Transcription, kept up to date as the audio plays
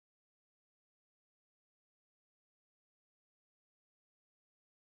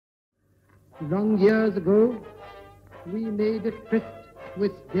Long years ago, we made a tryst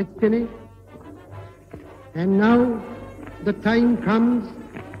with destiny, and now the time comes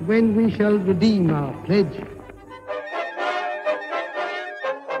when we shall redeem our pledge.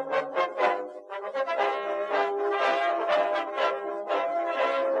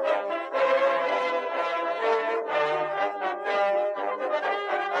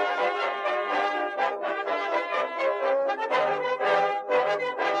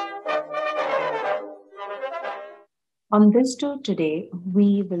 On this tour today,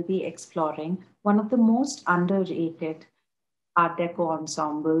 we will be exploring one of the most underrated Art Deco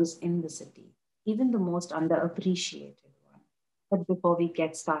ensembles in the city, even the most underappreciated one. But before we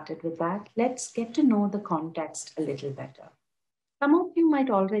get started with that, let's get to know the context a little better. Some of you might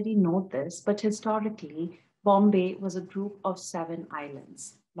already know this, but historically, Bombay was a group of seven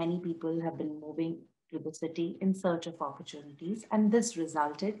islands. Many people have been moving to the city in search of opportunities, and this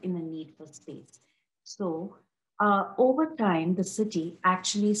resulted in a need for space. So, over time, the city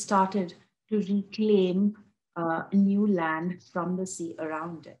actually started to reclaim new land from the sea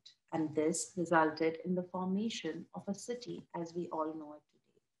around it. And this resulted in the formation of a city as we all know it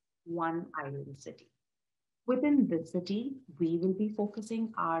today, one island city. Within this city, we will be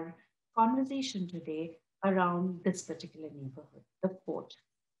focusing our conversation today around this particular neighborhood, the fort.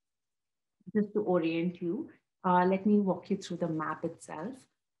 Just to orient you, let me walk you through the map itself.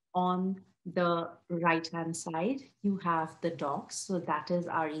 On the right hand side, you have the docks, so that is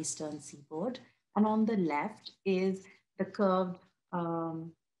our eastern seaboard, and on the left is the curved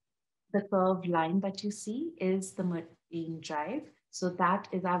um, the curved line that you see is the Marine Drive, so that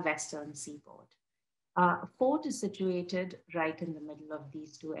is our western seaboard. Fort is situated right in the middle of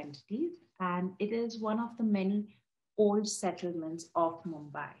these two entities, and it is one of the many old settlements of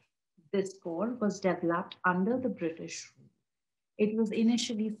Mumbai. This fort was developed under the British rule. It was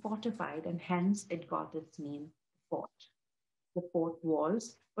initially fortified, and hence it got its name, fort. The fort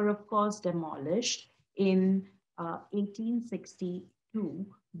walls were, of course, demolished in 1862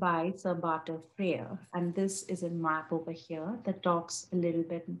 by Sir Barter Frere. And this is a map over here that talks a little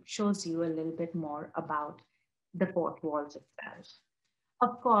bit, shows you a little bit more about the fort walls itself.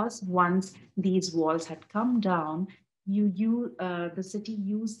 Of course, once these walls had come down, the city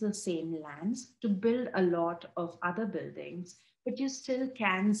used the same lands to build a lot of other buildings, but you still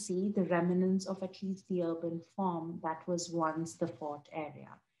can see the remnants of at least the urban form that was once the fort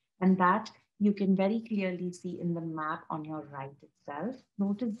area. And that you can very clearly see in the map on your right itself.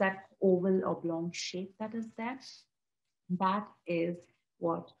 Notice that oval oblong shape that is there. That is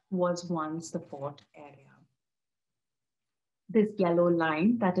what was once the fort area. This yellow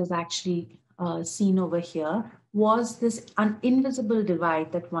line that is actually seen over here was this invisible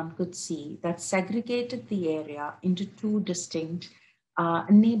divide that one could see that segregated the area into two distinct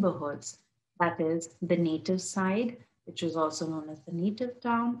neighborhoods. That is the native side, which was also known as the native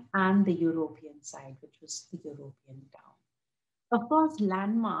town, and the European side, which was the European town. Of course,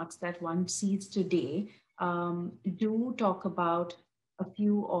 landmarks that one sees today do talk about a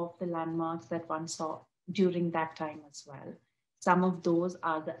few of the landmarks that one saw during that time as well. Some of those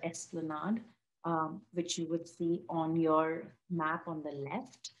are the esplanade, which you would see on your map on the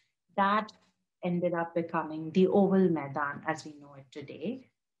left. That ended up becoming the Oval Maidan as we know it today.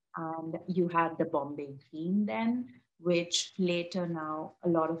 And you had the Bombay Green then, which later now a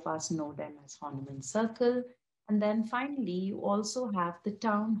lot of us know them as Horniman Circle. And then finally, you also have the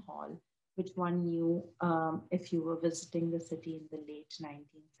town hall, which one knew if you were visiting the city in the late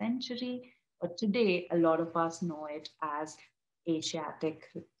 19th century. But today, a lot of us know it as Asiatic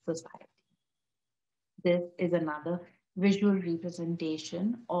Society. This is another visual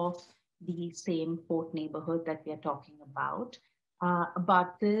representation of the same port neighborhood that we are talking about.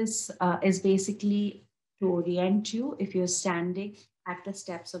 But this is basically to orient you if you're standing at the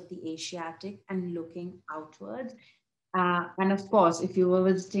steps of the Asiatic and looking outwards. And of course, if you were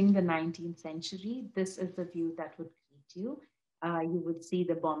visiting the 19th century, this is the view that would greet you. You would see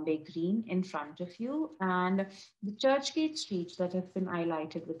the Bombay Green in front of you and the Churchgate streets that have been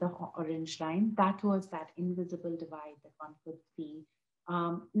highlighted with the orange line. That was that invisible divide that one could see,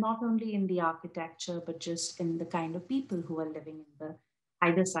 not only in the architecture, but just in the kind of people who are living in the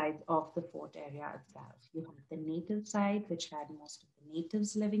either side of the fort area itself. You have the native side, which had most of the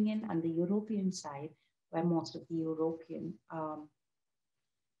natives living in, and the European side, where most of the European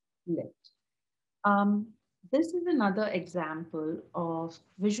lived. Um, this is another example of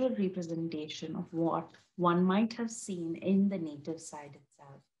visual representation of what one might have seen in the native side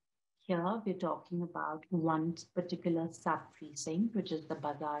itself. Here we're talking about one particular sub precinct, which is the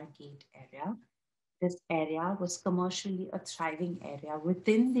Bazaar Gate area. This area was commercially a thriving area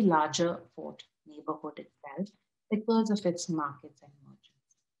within the larger fort neighborhood itself because of its markets and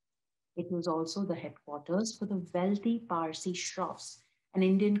merchants. It was also the headquarters for the wealthy Parsi Shroffs, an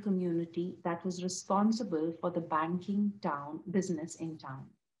Indian community that was responsible for the banking town business in town.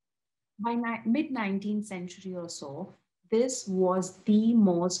 By mid 19th century or so, this was the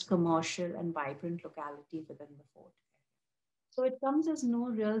most commercial and vibrant locality within the fort. So it comes as no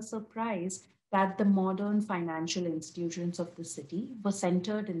real surprise that the modern financial institutions of the city were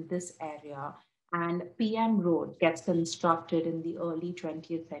centered in this area, and PM Road gets constructed in the early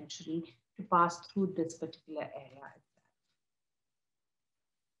 20th century to pass through this particular area.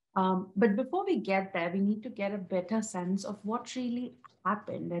 But before we get there, we need to get a better sense of what really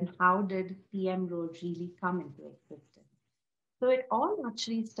happened and how did PM Road really come into existence. So it all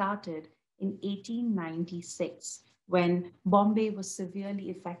actually started in 1896 when Bombay was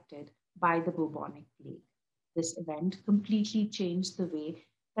severely affected by the bubonic plague. This event completely changed the way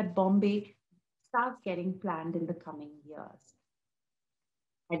that Bombay starts getting planned in the coming years.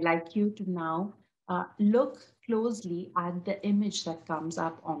 I'd like you to now look closely at the image that comes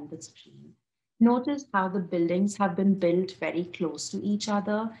up on the screen. Notice how the buildings have been built very close to each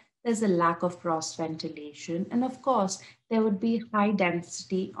other. There's a lack of cross ventilation. And of course, there would be high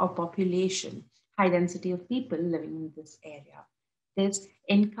density of population, high density of people living in this area. This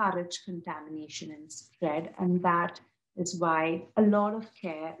encouraged contamination and spread, and that is why a lot of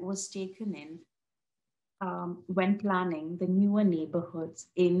care was taken in when planning the newer neighborhoods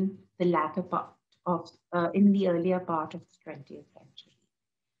in the latter part in the earlier part of the 20th century.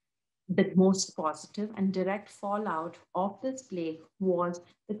 The most positive and direct fallout of this plague was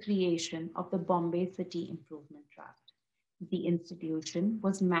the creation of the Bombay City Improvement Trust. The institution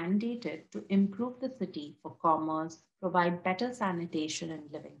was mandated to improve the city for commerce, provide better sanitation and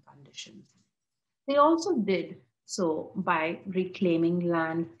living conditions. They also did so by reclaiming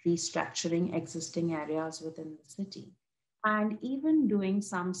land, restructuring existing areas within the city, and even doing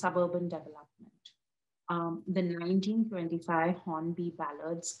some suburban development. The 1925 Hornby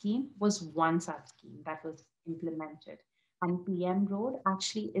Ballard scheme was one such scheme that was implemented, and PM Road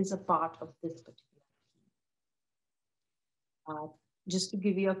actually is a part of this particular scheme. Just to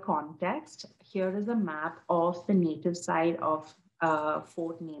give you a context, here is a map of the native side of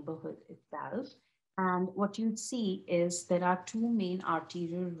Fort neighborhood itself. And what you'd see is there are two main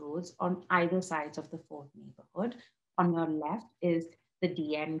arterial roads on either sides of the Fort neighborhood. On your left is the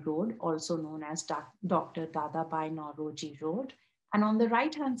DN Road, also known as Dr. Dadabhai Nauroji Road. And on the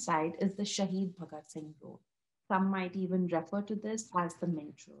right-hand side is the Shahid Bhagat Singh Road. Some might even refer to this as the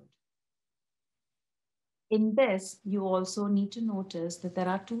Mint Road. In this, you also need to notice that there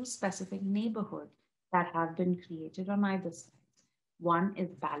are two specific neighborhoods that have been created on either side. One is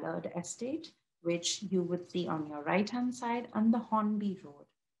Ballard Estate, which you would see on your right-hand side, and the Hornby Road,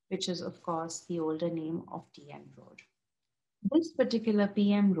 which is, of course, the older name of DN Road. This particular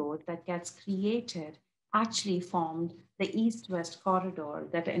PM Road that gets created actually formed the east-west corridor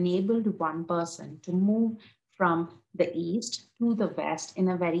that enabled one person to move from the east to the west in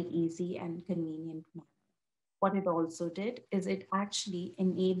a very easy and convenient manner. What it also did is it actually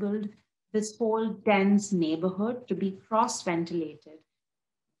enabled this whole dense neighborhood to be cross-ventilated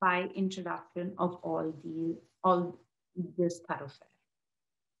by introduction of all this thoroughfare.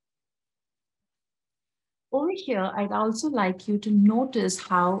 Over here, I'd also like you to notice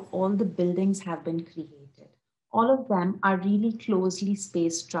how all the buildings have been created. All of them are really closely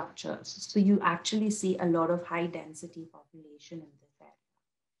spaced structures. So you actually see a lot of high density population in this area.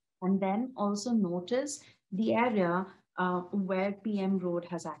 And then also notice the area where PM Road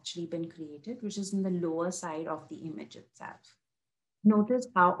has actually been created, which is in the lower side of the image itself. Notice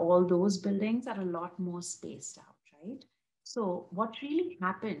how all those buildings are a lot more spaced out, right? So what really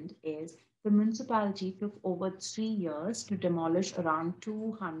happened is the municipality took over 3 years to demolish around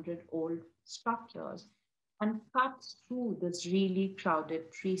 200 old structures and cut through this really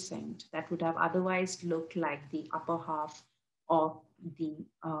crowded precinct that would have otherwise looked like the upper half of the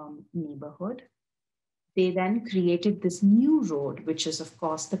neighborhood. They then created this new road, which is, of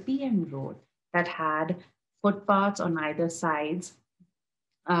course, the PM Road that had footpaths on either sides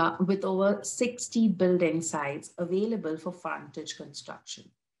with over 60 building sites available for frontage construction.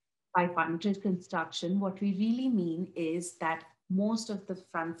 By frontage construction, what we really mean is that most of the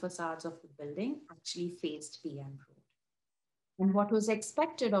front facades of the building actually faced PM Road. And what was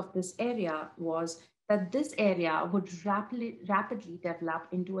expected of this area was that this area would rapidly develop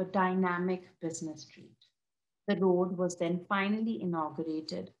into a dynamic business street. The road was then finally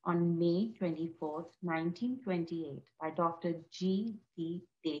inaugurated on May 24th, 1928 by Dr. G. D.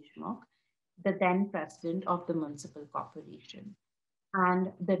 Deshmukh, the then president of the municipal corporation.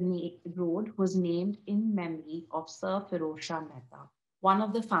 And the road was named in memory of Sir Pherozeshah Mehta, one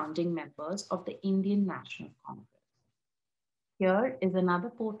of the founding members of the Indian National Congress. Here is another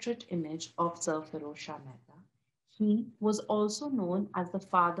portrait image of Sir Pherozeshah Mehta. He was also known as the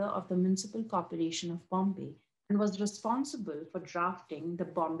father of the Municipal Corporation of Bombay and was responsible for drafting the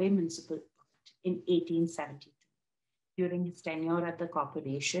Bombay Municipal Act in 1872. During his tenure at the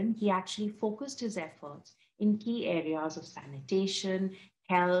corporation, he actually focused his efforts in key areas of sanitation,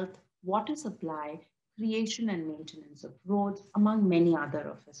 health, water supply, creation and maintenance of roads, among many other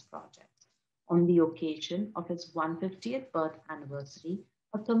of his projects. On the occasion of his 150th birth anniversary,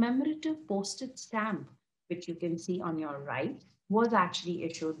 a commemorative postage stamp, which you can see on your right, was actually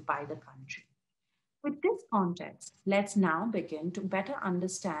issued by the country. With this context, let's now begin to better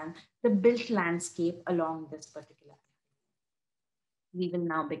understand the built landscape along this particular. We will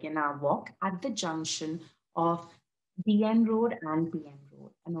now begin our walk at the junction of DN Road and BN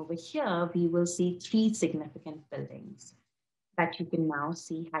Road. And over here, we will see three significant buildings that you can now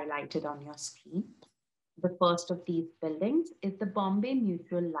see highlighted on your screen. The first of these buildings is the Bombay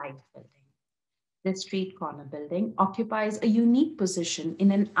Mutual Life building. This street corner building occupies a unique position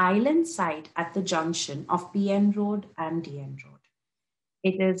in an island site at the junction of BN Road and DN Road.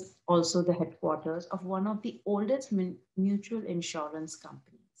 It is also the headquarters of one of the oldest mutual insurance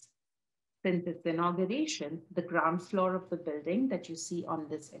companies. Since its inauguration, the ground floor of the building that you see on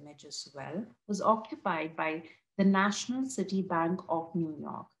this image as well was occupied by the National City Bank of New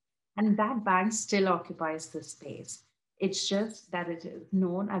York. And that bank still occupies the space. It's just that it is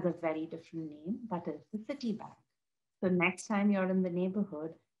known as a very different name, that is the Citibank. So next time you're in the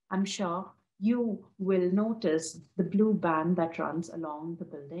neighborhood, I'm sure you will notice the blue band that runs along the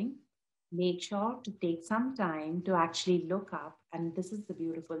building. Make sure to take some time to actually look up, and this is the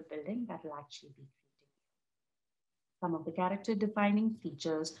beautiful building that will actually be greeting you. Some of the character defining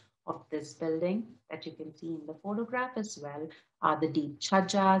features of this building that you can see in the photograph as well are the deep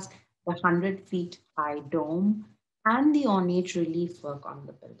chhajas, the 100 feet high dome, and the ornate relief work on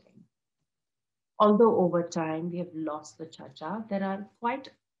the building. Although over time we have lost the chhaja, there are quite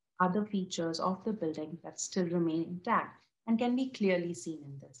other features of the building that still remain intact and can be clearly seen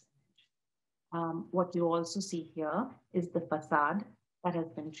in this image. What you also see here is the facade that has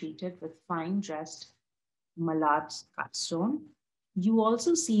been treated with fine dressed mallards cut stone. You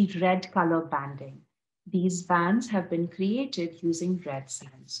also see red color banding. These bands have been created using red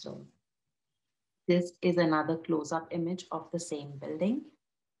sandstone. This is another close-up image of the same building.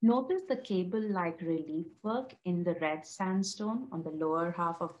 Notice the cable-like relief work in the red sandstone on the lower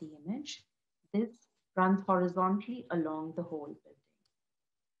half of the image. This runs horizontally along the whole building.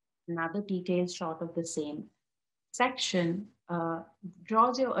 Another detailed shot of the same section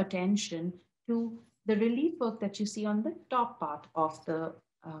draws your attention to the relief work that you see on the top part of the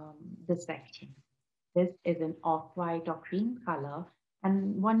section. This is an off-white or cream color,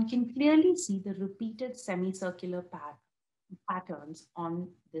 and one can clearly see the repeated semicircular patterns on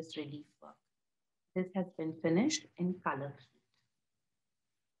this relief work. This has been finished in color.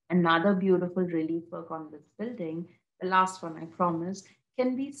 Another beautiful relief work on this building, the last one I promised,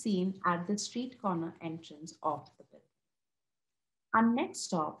 can be seen at the street corner entrance of the building. Our next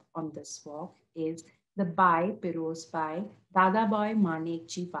stop on this walk is the Bhai Pirozbhai Dadabhai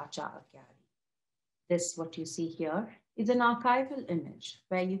Manekji Vacha Agyari. This, what you see here, is an archival image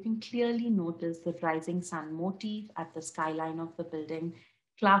where you can clearly notice the rising sun motif at the skyline of the building,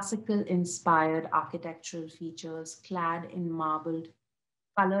 classical inspired architectural features clad in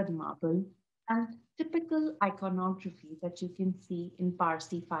colored marble, and typical iconography that you can see in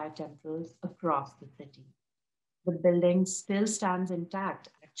Parsi fire temples across the city. The building still stands intact,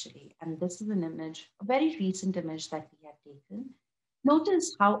 actually, and this is an image, a very recent image that we had taken.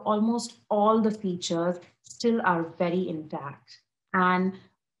 Notice how almost all the features still are very intact, and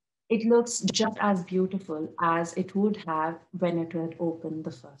it looks just as beautiful as it would have when it had opened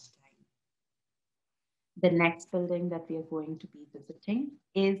the first time. The next building that we are going to be visiting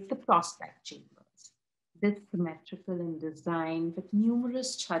is the Prospect Chambers. This symmetrical in design with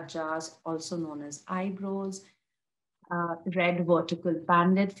numerous chhajas, also known as eyebrows, red vertical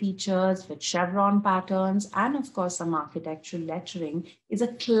banded features with chevron patterns, and of course some architectural lettering, is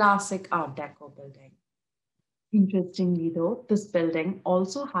a classic Art Deco building. Interestingly though, this building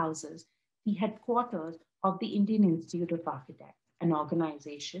also houses the headquarters of the Indian Institute of Architects, an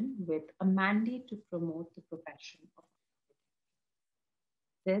organization with a mandate to promote the profession of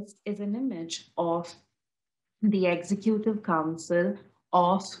architecture. This is an image of the Executive Council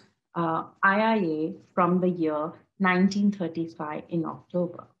of IIA from the year 1935 in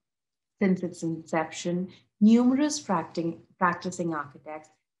October. Since its inception, numerous practicing architects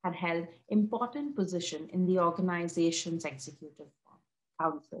had held important position in the organization's executive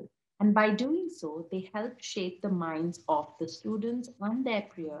council. And by doing so, they helped shape the minds of the students and their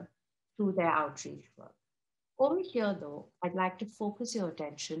peers through their outreach work. Over here, though, I'd like to focus your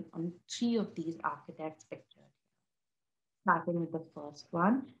attention on three of these architects pictured. Starting with the first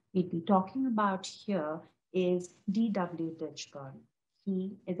one, we'd be talking about here is D.W. Ditchburn.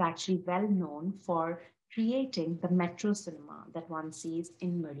 He is actually well known for creating the metro cinema that one sees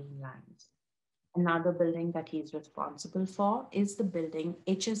in Marine Lines. Another building that he is responsible for is the building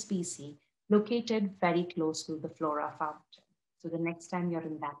HSBC, located very close to the Flora Fountain. So the next time you're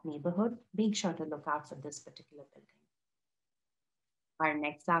in that neighborhood, make sure to look out for this particular building. Our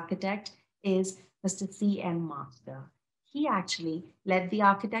next architect is Mr. C.M. Master. He actually led the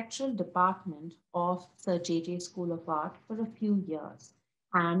architectural department of Sir J.J. School of Art for a few years.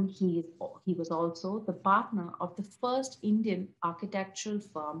 And he was also the partner of the first Indian architectural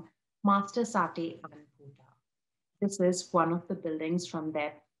firm, Master Sate and Buddha. This is one of the buildings from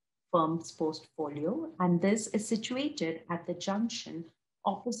their firm's portfolio, and this is situated at the junction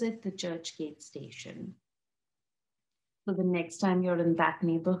opposite the Churchgate station. So the next time you're in that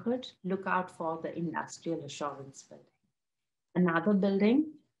neighborhood, look out for the Industrial Assurance Building. Another building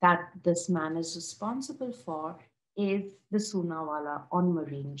that this man is responsible for is the Soonawala on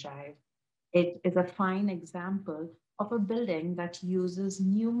Marine Drive. It is a fine example of a building that uses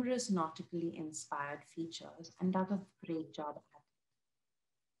numerous nautically inspired features and does a great job at it.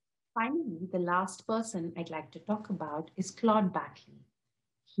 Finally, the last person I'd like to talk about is Claude Batley.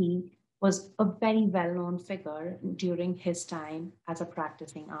 He was a very well-known figure during his time as a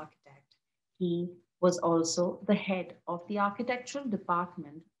practicing architect. He was also the head of the architectural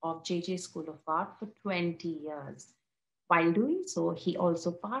department of JJ School of Art for 20 years. While doing so, he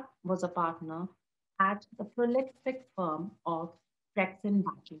also was a partner at the prolific firm of Precinct.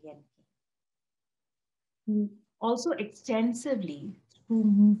 He also extensively,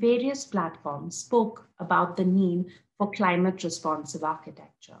 through various platforms, spoke about the need for climate responsive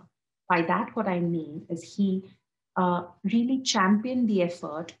architecture. By that, what I mean is he really championed the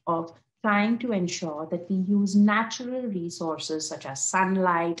effort of trying to ensure that we use natural resources such as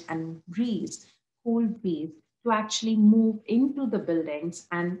sunlight and breeze, cool breeze, to actually move into the buildings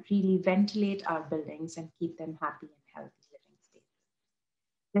and really ventilate our buildings and keep them happy and healthy living spaces.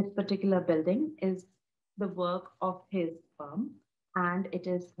 This particular building is the work of his firm, and it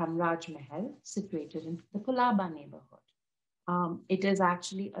is Dhamraj Mahal, situated in the Kolaba neighborhood. It is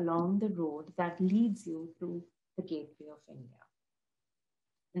actually along the road that leads you to the Gateway of India.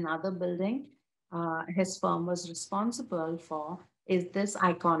 Another building his firm was responsible for is this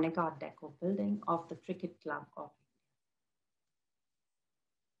iconic Art Deco building of the Cricket Club of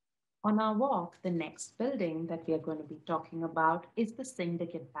India. On our walk, the next building that we are going to be talking about is the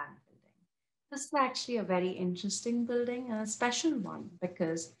Syndicate Bank building. This is actually a very interesting building and a special one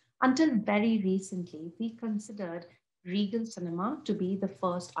because until very recently, we considered Regal Cinema to be the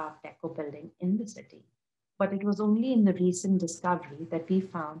first Art Deco building in the city. But it was only in the recent discovery that we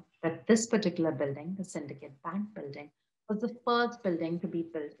found that this particular building, the Syndicate Bank building, was the first building to be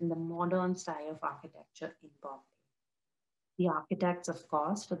built in the modern style of architecture in Bombay. The architects, of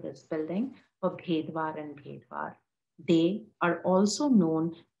course, for this building were Bhedwar and Bhedwar. They are also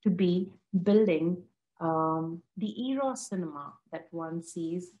known to be building the Eros cinema that one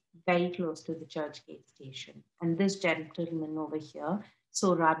sees very close to the Churchgate station. And this gentleman over here,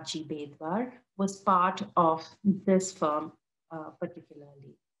 Sorabji Bhedwar, was part of this firm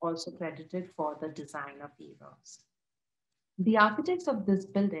particularly, also credited for the design of Eros. The architects of this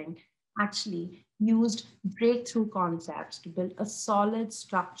building actually used breakthrough concepts to build a solid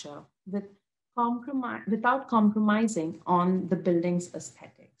structure without compromising on the building's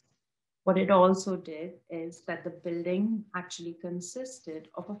aesthetics. What it also did is that the building actually consisted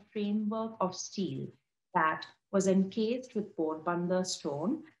of a framework of steel that was encased with Porbandar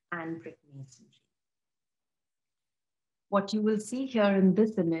stone and brick masonry. What you will see here in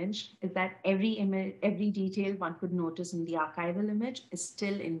this image is that every detail one could notice in the archival image is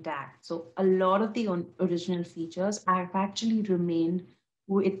still intact. So a lot of the original features have actually remained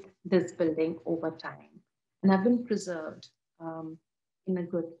with this building over time and have been preserved in a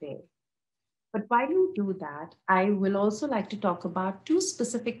good way. But while you do that, I will also like to talk about two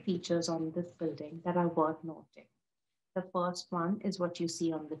specific features on this building that are worth noting. The first one is what you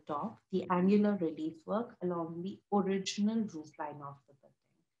see on the top, the angular relief work along the original roofline of the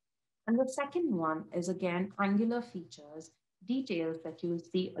building. And the second one is again angular features, details that you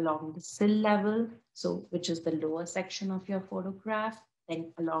see along the sill level, so which is the lower section of your photograph,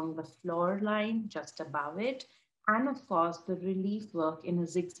 then along the floor line just above it, and of course the relief work in a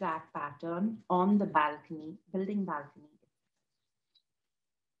zigzag pattern on the balcony, building balcony.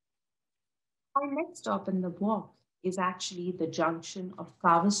 Our next stop in the walk is actually the junction of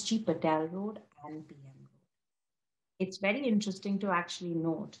Kavasji Patel Road and PM Road. It's very interesting to actually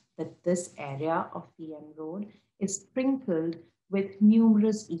note that this area of PM Road is sprinkled with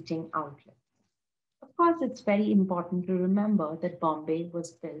numerous eating outlets. Of course, it's very important to remember that Bombay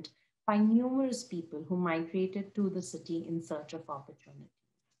was built by numerous people who migrated to the city in search of opportunity.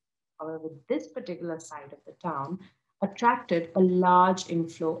 However, this particular side of the town attracted a large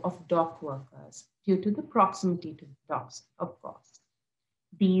inflow of dock workers due to the proximity to the docks, of course.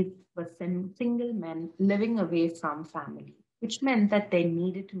 These were single men living away from family, which meant that they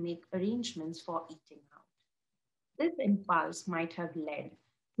needed to make arrangements for eating out. This impulse might have led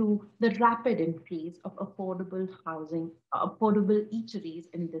to the rapid increase of affordable housing, affordable eateries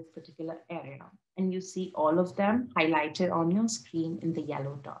in this particular area. And you see all of them highlighted on your screen in the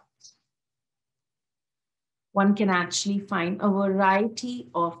yellow dots. One can actually find a variety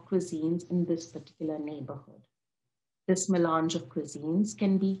of cuisines in this particular neighborhood. This melange of cuisines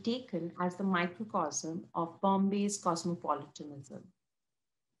can be taken as the microcosm of Bombay's cosmopolitanism.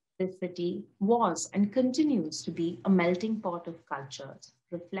 This city was and continues to be a melting pot of cultures,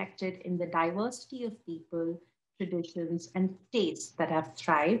 reflected in the diversity of people, traditions, and tastes that have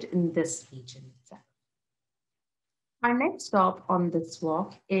thrived in this region itself. Our next stop on this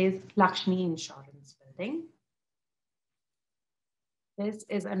walk is Lakshmi Insurance Building. This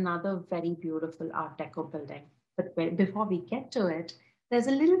is another very beautiful Art Deco building. But before we get to it, there's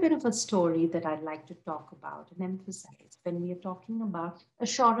a little bit of a story that I'd like to talk about and emphasize when we are talking about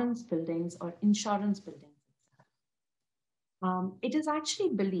assurance buildings or insurance buildings. It is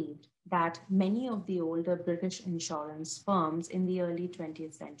actually believed that many of the older British insurance firms in the early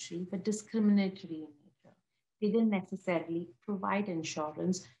 20th century were discriminatory in nature. They didn't necessarily provide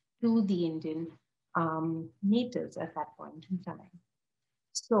insurance to the Indian natives at that point in time.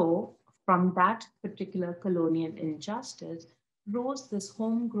 So, from that particular colonial injustice rose this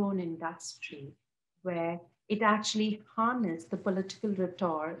homegrown industry where it actually harnessed the political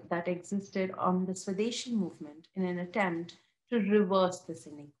rhetoric that existed on the Swadeshi movement in an attempt to reverse this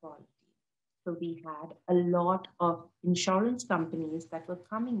inequality. So we had a lot of insurance companies that were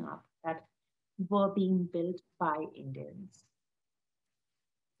coming up that were being built by Indians.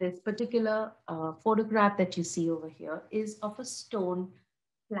 This particular photograph that you see over here is of a stone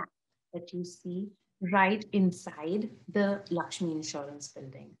plaque that you see right inside the Lakshmi Insurance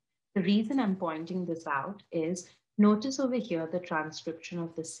building. The reason I'm pointing this out is notice over here the transcription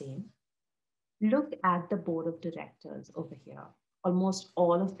of the same. Look at the board of directors over here. Almost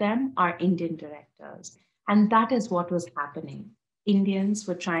all of them are Indian directors. And that is what was happening. Indians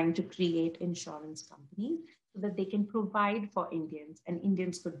were trying to create insurance companies so that they can provide for Indians and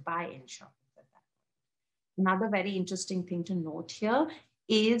Indians could buy insurance at that point. Another very interesting thing to note here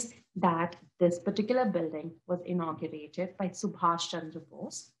is that this particular building was inaugurated by Subhash Chandra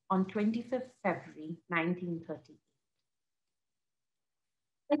Bose on 25th February 1938.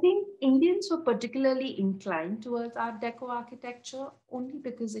 I think Indians were particularly inclined towards Art Deco architecture only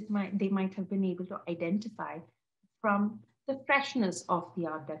because they might have been able to identify from the freshness of the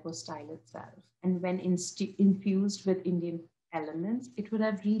Art Deco style itself. And when infused with Indian elements, it would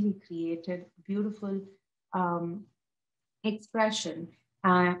have really created beautiful expression,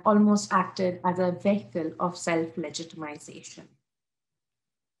 almost acted as a vehicle of self-legitimization.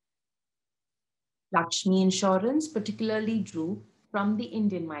 Lakshmi Insurance particularly drew from the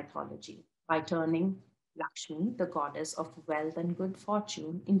Indian mythology by turning Lakshmi, the goddess of wealth and good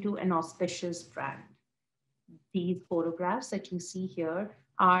fortune, into an auspicious brand. These photographs that you see here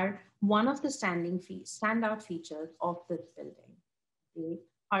are one of the standout features of this building. They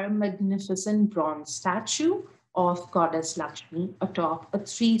are a magnificent bronze statue of Goddess Lakshmi atop a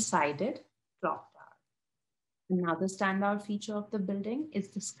three-sided clock tower. Another standout feature of the building is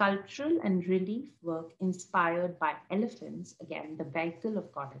the sculptural and relief work inspired by elephants, again, the vehicle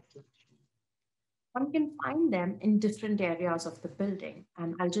of Goddess Lakshmi. One can find them in different areas of the building,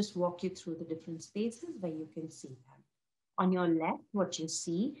 and I'll just walk you through the different spaces where you can see them. On your left, what you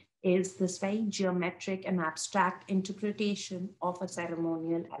see is this very geometric and abstract interpretation of a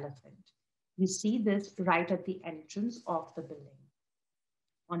ceremonial elephant. You see this right at the entrance of the building.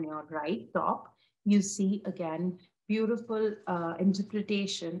 On your right top, you see again beautiful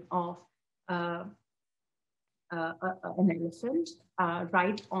interpretation of an elephant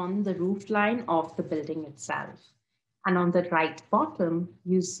right on the roof line of the building itself. And on the right bottom,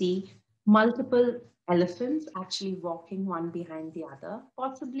 you see multiple elephants actually walking one behind the other,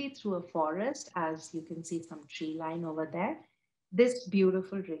 possibly through a forest, as you can see some tree line over there. This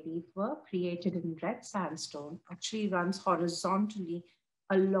beautiful relief work created in red sandstone actually runs horizontally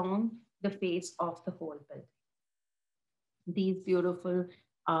along the face of the whole building. These beautiful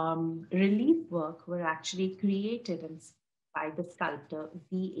relief work were actually created by the sculptor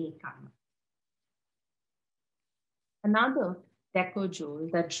V.A. Khanna. Another deco jewel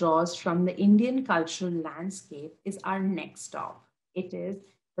that draws from the Indian cultural landscape is our next stop. It is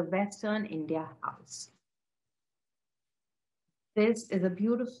the Western India House. This is the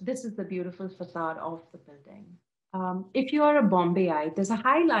beautiful facade of the building. If you are a Bombayite, there's a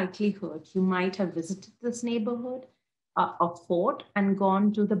high likelihood you might have visited this neighborhood of Fort and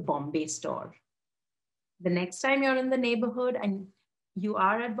gone to the Bombay store. The next time you're in the neighborhood and you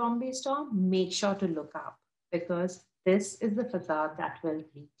are at Bombay store, make sure to look up because this is the facade that will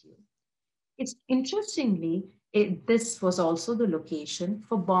greet you. It's interestingly, this was also the location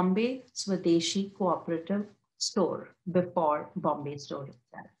for Bombay Swadeshi Cooperative Store before Bombay Store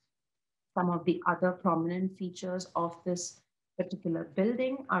itself. Some of the other prominent features of this particular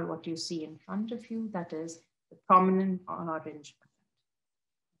building are what you see in front of you, that is the prominent orange band.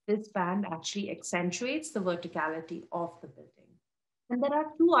 This band actually accentuates the verticality of the building. And there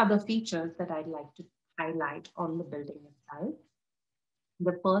are two other features that I'd like to highlight on the building itself.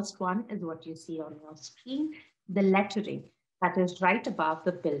 The first one is what you see on your screen, the lettering that is right above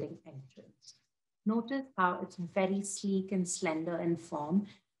the building entrance. Notice how it's very sleek and slender in form,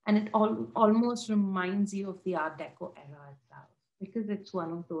 and it almost reminds you of the Art Deco era itself, because it's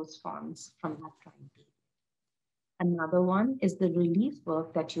one of those fonts from that time period. Another one is the relief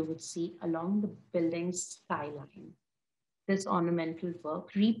work that you would see along the building's skyline. This ornamental work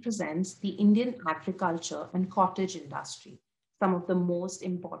represents the Indian agriculture and cottage industry, some of the most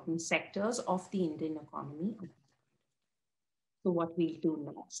important sectors of the Indian economy. So what we'll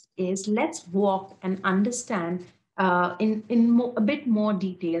do next is let's walk and understand a bit more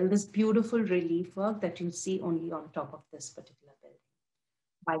detail this beautiful relief work that you see only on top of this particular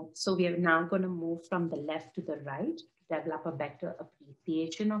building. So we are now going to move from the left to the right to develop a better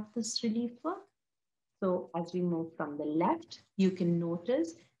appreciation of this relief work. So as we move from the left, you can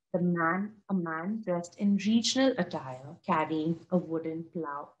notice a man dressed in regional attire carrying a wooden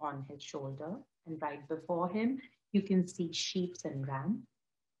plow on his shoulder. And right before him, you can see sheep and ram.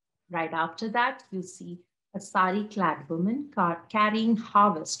 Right after that, you see a sari-clad woman carrying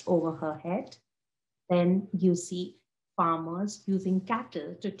harvest over her head. Then you see farmers using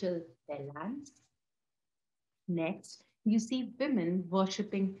cattle to till their lands. Next, you see women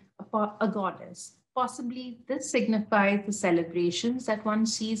worshipping a goddess. Possibly this signifies the celebrations that one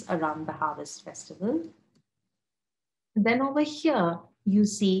sees around the harvest festival. Then over here, you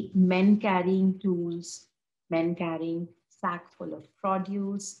see men carrying tools, men carrying sack full of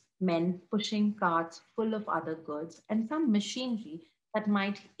produce, men pushing carts full of other goods, and some machinery that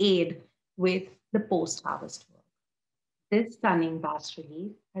might aid with the post-harvest work. This stunning bas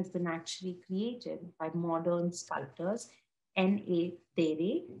relief has been actually created by modern sculptors N.A.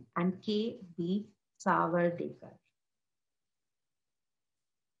 Dere and K.B. Savardekar.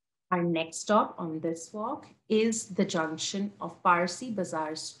 Our next stop on this walk is the junction of Parsi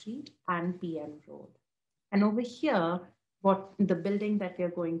Bazaar Street and PM Road. And over here, what the building that we're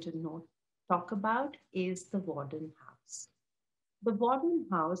going to talk about is the Warden House. The Warden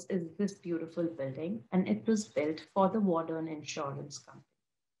House is this beautiful building, and it was built for the Warden Insurance Company.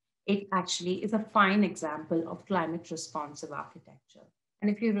 It actually is a fine example of climate responsive architecture. And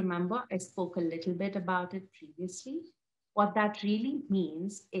if you remember, I spoke a little bit about it previously. What that really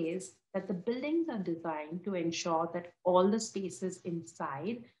means is that the buildings are designed to ensure that all the spaces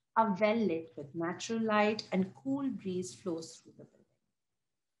inside are well lit with natural light and cool breeze flows through the building.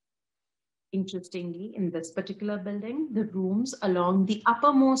 Interestingly, in this particular building, the rooms along the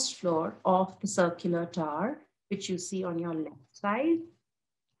uppermost floor of the circular tower, which you see on your left side,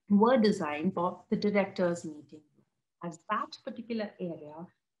 were designed for the director's meeting room, as that particular area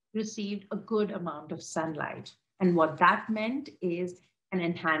received a good amount of sunlight. And what that meant is an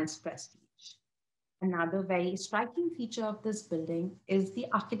enhanced prestige. Another very striking feature of this building is the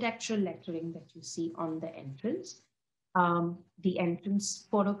architectural lettering that you see on the entrance. The entrance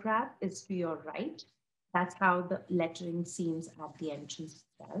photograph is to your right. That's how the lettering seems at the entrance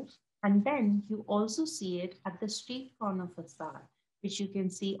itself. And then you also see it at the street corner facade, which you can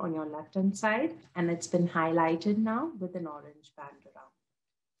see on your left-hand side, and it's been highlighted now with an orange band around.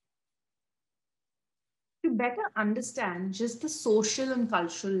 To better understand just the social and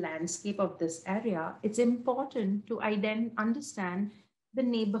cultural landscape of this area, it's important to understand the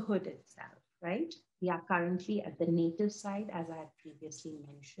neighborhood itself, right? We are currently at the native side, as I had previously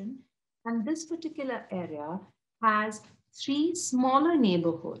mentioned. And this particular area has three smaller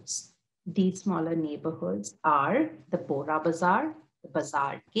neighborhoods. These smaller neighborhoods are the Pora Bazaar, the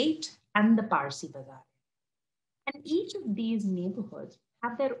Bazaar Gate, and the Parsi Bazaar. And each of these neighborhoods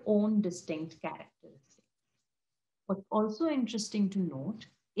have their own distinct characteristics. What's also interesting to note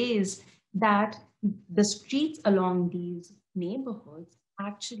is that the streets along these neighborhoods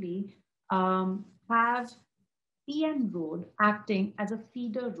actually have PM Road acting as a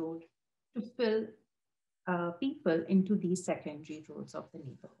feeder road to fill people into these secondary roads of the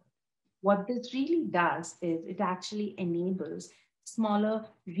neighborhood. What this really does is it actually enables smaller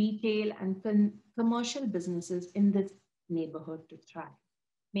retail and commercial businesses in this neighborhood to thrive,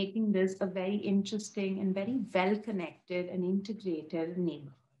 making this a very interesting and very well connected and integrated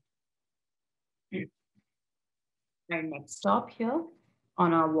neighborhood. Our next stop here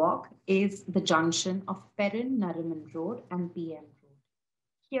on our walk is the junction of Perrin Nariman Road and PM Road.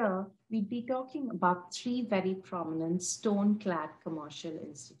 Here, we'd be talking about three very prominent stone-clad commercial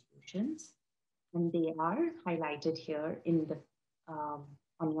institutions, and they are highlighted here in the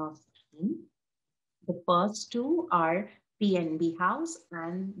on your screen. The first two are PNB House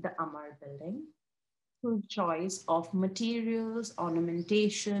and the Amar Building. Through choice of materials,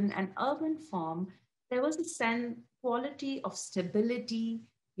 ornamentation, and urban form, there was a sense quality of stability,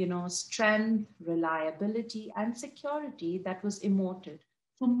 strength, reliability, and security that was emoted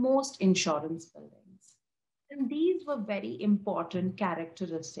to most insurance buildings. And these were very important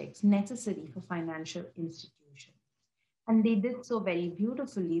characteristics necessary for financial institutions. And they did so very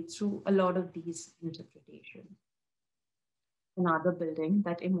beautifully through a lot of these interpretations. Another building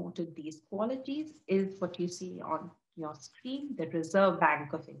that emoted these qualities is what you see on your screen, the Reserve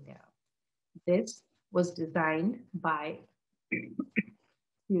Bank of India. This was designed by,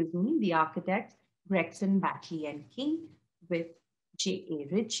 the architects Gregson, Batley and King with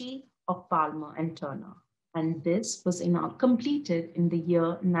J.A. Ritchie of Palmer and Turner. And this was completed in the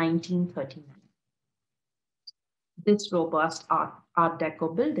year 1939. This robust Art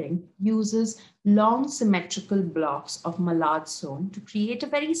Deco building uses long symmetrical blocks of mallard stone to create a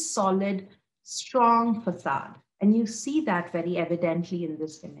very solid, strong facade. And you see that very evidently in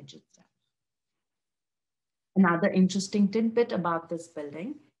this image itself. Another interesting tidbit about this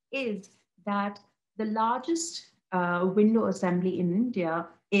building is that the largest window assembly in India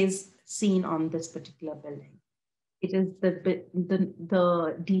is seen on this particular building. It is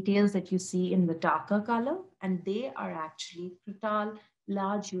the details that you see in the darker color, and they are actually Krutal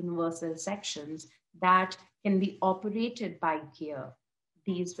large universal sections that can be operated by gear.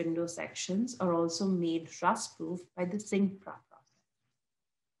 These window sections are also made rust-proof by the zinc process.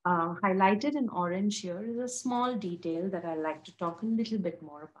 Highlighted in orange here is a small detail that I like to talk a little bit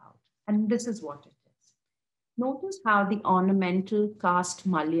more about, and this is what it is. Notice how the ornamental cast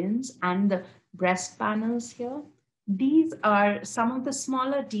mullions and the breast panels here, these are some of the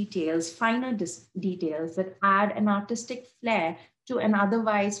smaller details, finer details that add an artistic flair to an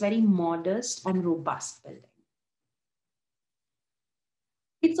otherwise very modest and robust building.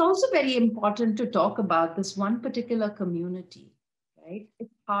 It's also very important to talk about this one particular community, right?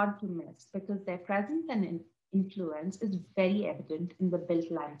 It's hard to miss because their presence and influence is very evident in the built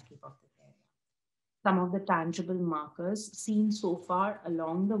landscape of this area. Some of the tangible markers seen so far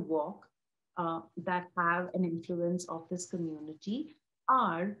along the walk that have an influence of this community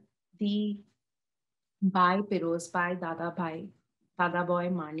are the Bhai Piroz Bhai, Dada Boy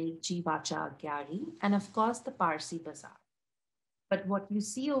Manik Ji Vacha Agyari, and of course the Parsi Bazaar. But what you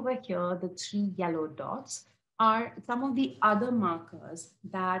see over here, the three yellow dots, are some of the other markers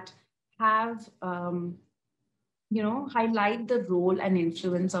that have, highlight the role and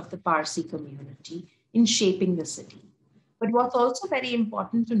influence of the Parsi community in shaping the city. But what's also very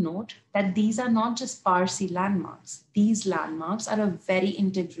important to note that these are not just Parsi landmarks. These landmarks are a very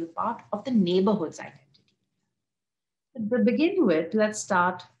integral part of the neighborhood's identity. To begin with, let's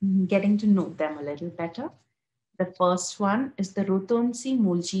start getting to know them a little better. The first one is the Rutonsi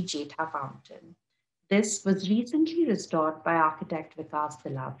Mulji Jetha Fountain. This was recently restored by architect Vikas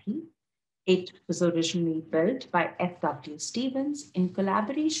Delavri. It was originally built by F.W. Stevens in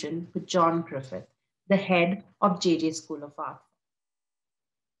collaboration with John Griffith, the head of JJ School of Art.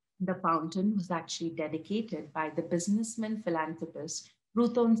 The fountain was actually dedicated by the businessman philanthropist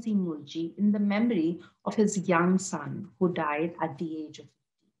Rutonsi Mulji in the memory of his young son who died at the age of 50.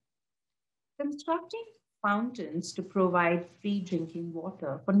 Constructing fountains to provide free drinking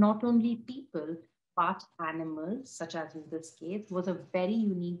water for not only people but animals, such as in this case, was a very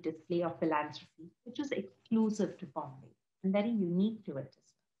unique display of philanthropy, which was exclusive to Bombay and very unique to it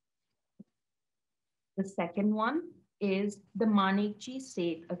as well. The second one is the Manekji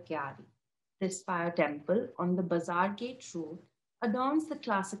Seth Akyari. This fire temple on the Bazaar Gate Road adorns the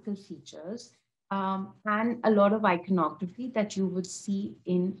classical features and a lot of iconography that you would see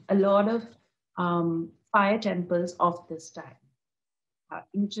in a lot of fire temples of this time.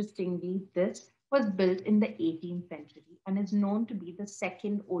 Interestingly, this was built in the 18th century and is known to be the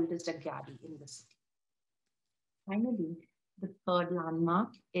second oldest Agyari in the city. Finally, the third landmark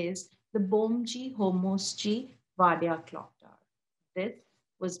is the Bomji Homosji Vadia clock tower. This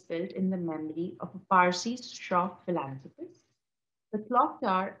was built in the memory of a Parsi straw philanthropist. The clock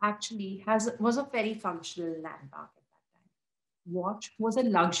tower actually was a very functional landmark at that time. Watch was a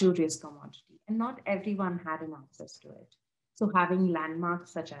luxurious commodity, and not everyone had an access to it. So having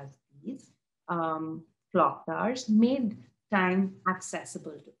landmarks such as these clock towers made time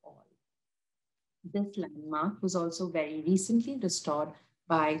accessible to all. This landmark was also very recently restored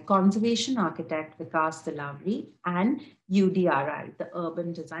by conservation architect Vikas Dilavri and UDRI, the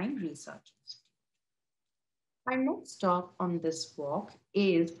Urban Design Research Institute. Our next stop on this walk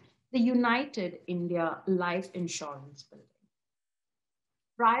is the United India Life Insurance Building.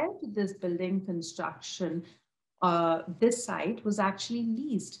 Prior to this building construction, this site was actually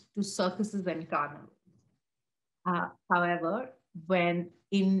leased to circuses and carnivals. However, when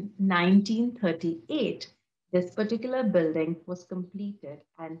in 1938, this particular building was completed,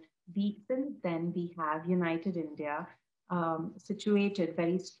 and since then we have United India situated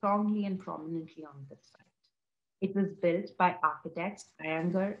very strongly and prominently on this site. It was built by architects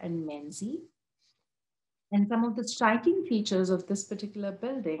Iyengar and Menzies. And some of the striking features of this particular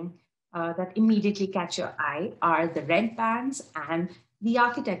building that immediately catch your eye are the red bands and the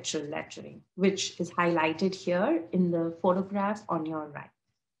architectural lettering, which is highlighted here in the photograph on your right.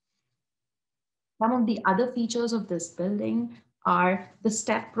 Some of the other features of this building are the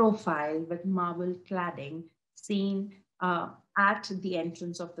step profile with marble cladding seen at the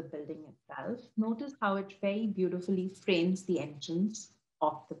entrance of the building itself. Notice how it very beautifully frames the entrance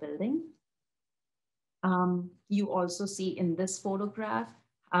of the building. You also see in this photograph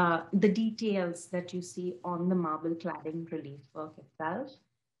the details that you see on the marble cladding relief work itself.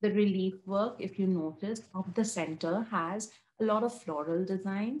 The relief work, if you notice, at the center has a lot of floral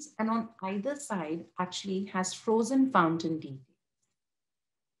designs, and on either side actually has frozen fountain details.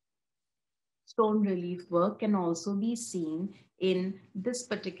 Stone relief work can also be seen in this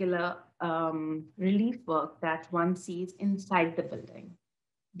particular relief work that one sees inside the building.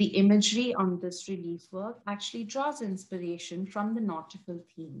 The imagery on this relief work actually draws inspiration from the nautical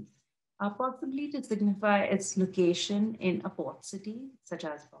themes, possibly to signify its location in a port city such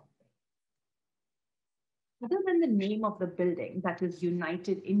as Bombay. Other than the name of the building, that is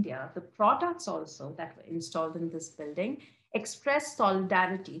United India, the products also that were installed in this building expressed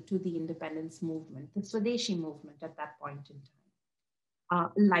solidarity to the independence movement, the Swadeshi movement at that point in time.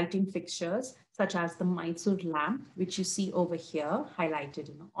 Lighting fixtures, such as the Mysore lamp, which you see over here, highlighted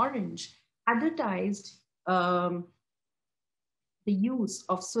in orange, advertised the use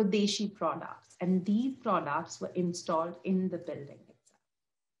of Swadeshi products, and these products were installed in the building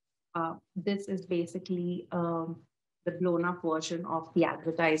itself. This is basically the blown up version of the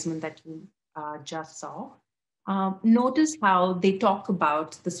advertisement that you just saw. Notice how they talk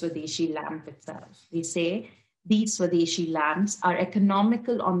about the Swadeshi lamp itself. They say, these Swadeshi lamps are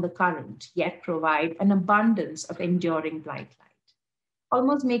economical on the current, yet provide an abundance of enduring bright light,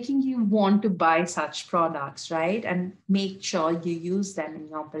 almost making you want to buy such products, right? And make sure you use them in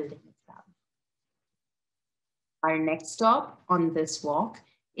your building itself. Our next stop on this walk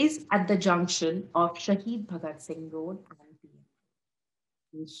is at the junction of Shahid Bhagat Singh Road and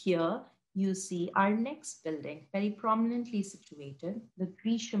PM. Here, you see our next building, very prominently situated, the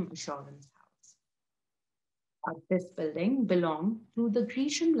Grisham Assurance House. This building belonged to the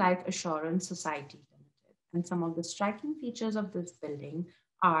Grisham Life Assurance Society Limited. And some of the striking features of this building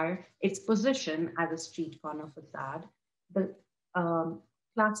are its position as a street corner facade, the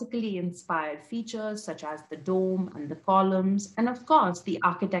classically inspired features such as the dome and the columns, and of course, the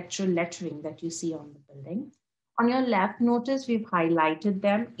architectural lettering that you see on the building. On your left, notice we've highlighted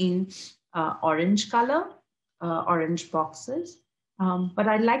them in orange color, orange boxes. But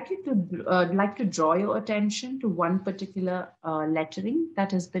I'd like to draw your attention to one particular lettering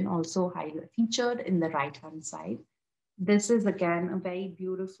that has been also featured in the right-hand side. This is again a very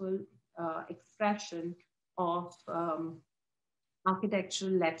beautiful expression of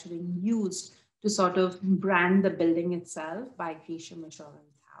architectural lettering used to sort of brand the building itself by Grisham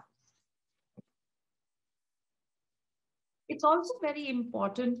Assurance House. It's also very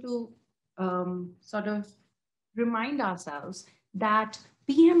important to sort of remind ourselves that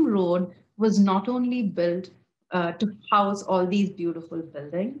PM Road was not only built to house all these beautiful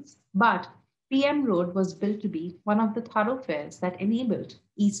buildings, but PM Road was built to be one of the thoroughfares that enabled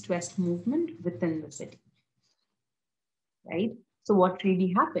east-west movement within the city, right? So what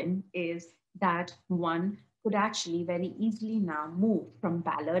really happened is that one could actually very easily now move from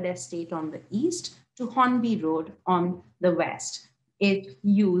Ballard Estate on the east to Hornby Road on the west, it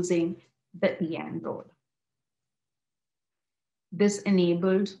using the PM Road. This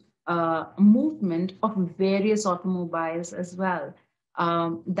enabled a movement of various automobiles as well,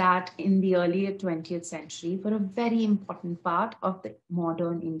 that in the earlier 20th century were a very important part of the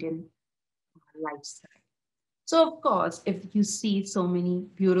modern Indian lifestyle. So, of course, if you see so many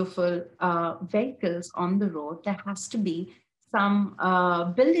beautiful vehicles on the road, there has to be some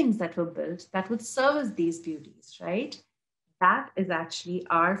buildings that were built that would service these beauties, right? That is actually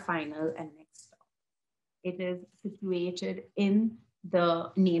our final and next stop. It is situated in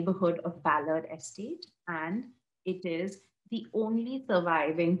the neighborhood of Ballard Estate, and it is the only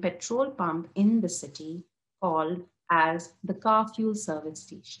surviving petrol pump in the city, called as the Karfule service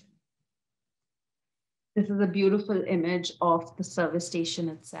station. This is a beautiful image of the service station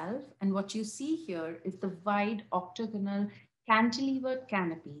itself. And what you see here is the wide octagonal cantilevered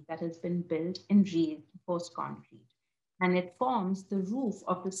canopy that has been built in reinforced concrete. And it forms the roof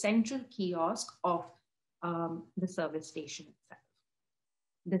of the central kiosk of the service station itself.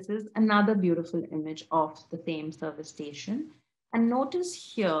 This is another beautiful image of the same service station. And notice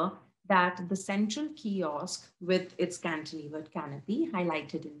here that the central kiosk with its cantilevered canopy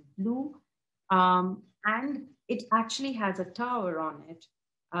highlighted in blue, and it actually has a tower on it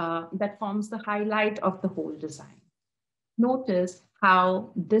that forms the highlight of the whole design. Notice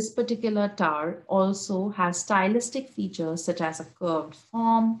how this particular tower also has stylistic features such as a curved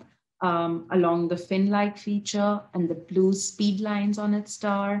form along the fin-like feature and the blue speed lines on its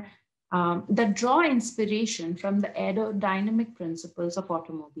tower that draw inspiration from the aerodynamic principles of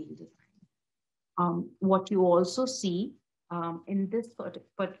automobile design. What you also see in this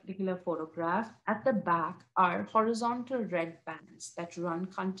particular photograph, at the back are horizontal red bands that run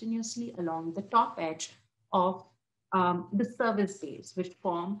continuously along the top edge of the service bays, which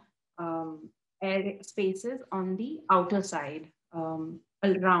form air spaces on the outer side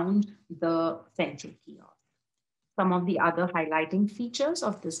around the central kiosk. Some of the other highlighting features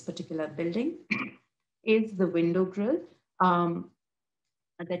of this particular building is the window grille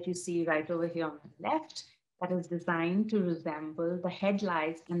that you see right over here on the left, that is designed to resemble the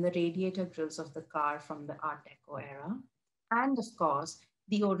headlights and the radiator grills of the car from the Art Deco era. And of course,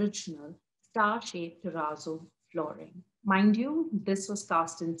 the original star-shaped terrazzo flooring. Mind you, this was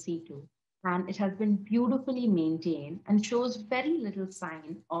cast in situ, and it has been beautifully maintained and shows very little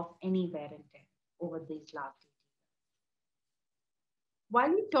sign of any wear and tear over these last 80 years.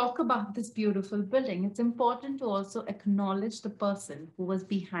 While we talk about this beautiful building, it's important to also acknowledge the person who was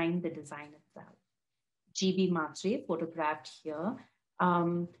behind the design itself. G.B. Matre, photographed here,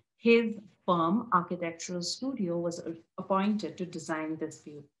 his firm, Architectural Studio, was appointed to design this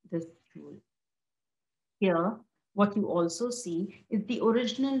jewel. Here, what you also see is the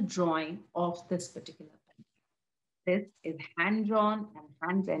original drawing of this particular building. This is hand-drawn and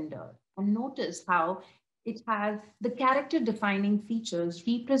hand-rendered. And notice how it has the character-defining features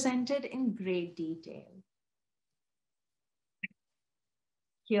represented in great detail.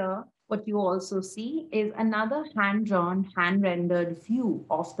 Here, what you also see is another hand-drawn, hand-rendered view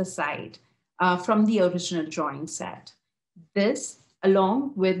of the site from the original drawing set. This,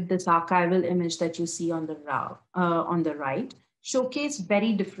 along with this archival image that you see on the right, showcase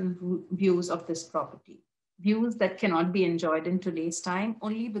very different views of this property. Views that cannot be enjoyed in today's time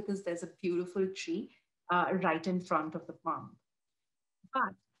only because there's a beautiful tree right in front of the pump.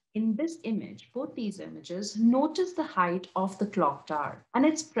 But in this image, both these images, notice the height of the clock tower and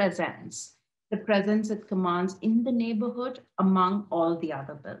its presence, the presence it commands in the neighborhood among all the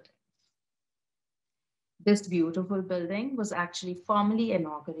other buildings. This beautiful building was actually formally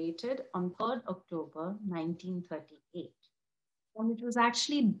inaugurated on 3rd October 1938. And it was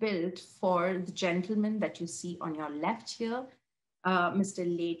actually built for the gentleman that you see on your left here, Mr.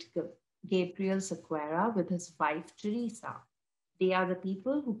 Late Gabriel Sequeira with his wife, Teresa. They are the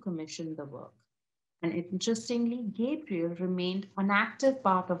people who commissioned the work. And interestingly, Gabriel remained an active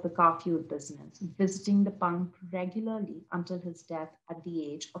part of the Karfule business, visiting the pump regularly until his death at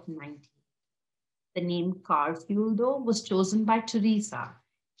the age of 90. The name Karfule, though, was chosen by Teresa.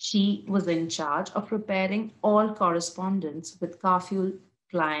 She was in charge of preparing all correspondence with Karfule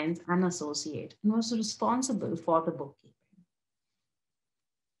clients and associates and was responsible for the bookkeeping.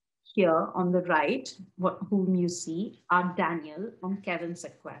 Here on the right, whom you see are Daniel and Kevin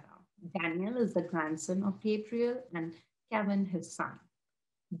Sequeira. Daniel is the grandson of Gabriel and Kevin, his son.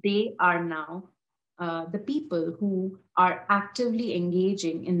 They are now the people who are actively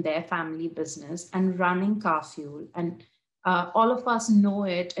engaging in their family business and running Carfuel. And all of us know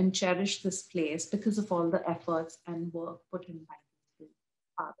it and cherish this place because of all the efforts and work put in by the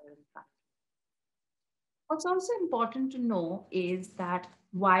father and son. What's also important to know is that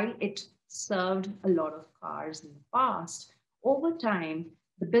while it served a lot of cars in the past, over time,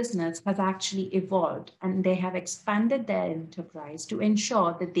 the business has actually evolved and they have expanded their enterprise to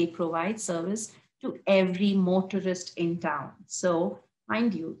ensure that they provide service to every motorist in town. So,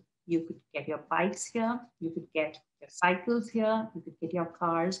 mind you, you could get your bikes here, you could get your cycles here, you could get your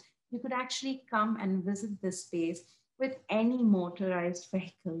cars, you could actually come and visit this space with any motorized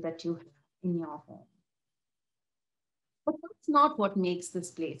vehicle that you have in your home. But that's not what makes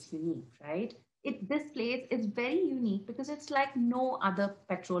this place unique, right? This place is very unique because it's like no other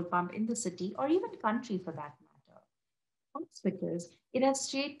petrol pump in the city or even country for that matter. That's because it has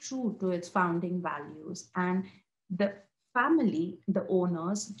stayed true to its founding values and the family, the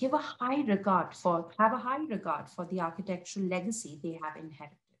owners, have a high regard for the architectural legacy they have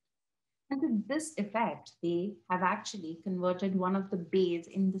inherited. And to this effect, they have actually converted one of the bays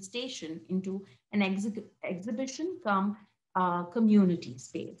in the station into an exhibition come community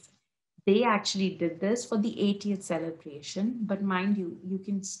space. They actually did this for the 80th celebration, but mind you, you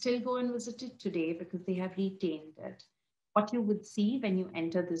can still go and visit it today because they have retained it. What you would see when you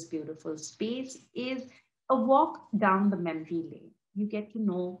enter this beautiful space is a walk down the memory lane. You get to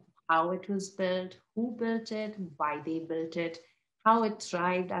know how it was built, who built it, why they built it, how it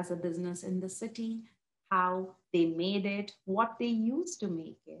thrived as a business in the city, how they made it, what they used to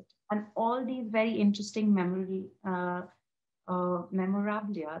make it, and all these very interesting memorabilia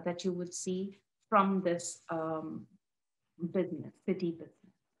that you would see from this city business.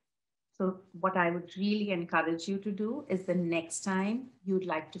 So, what I would really encourage you to do is the next time you'd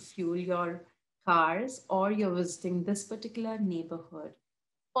like to fuel your cars or you're visiting this particular neighborhood,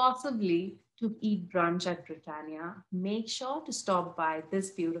 possibly to eat brunch at Britannia, make sure to stop by this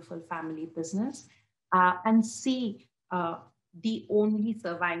beautiful family business and see the only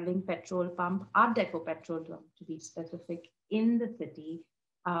surviving petrol pump, Art Deco petrol pump to be specific, in the city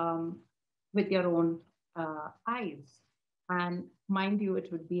with your own eyes. And mind you,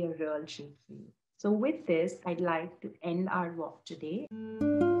 it would be a real treat for you. So, with this, I'd like to end our walk today.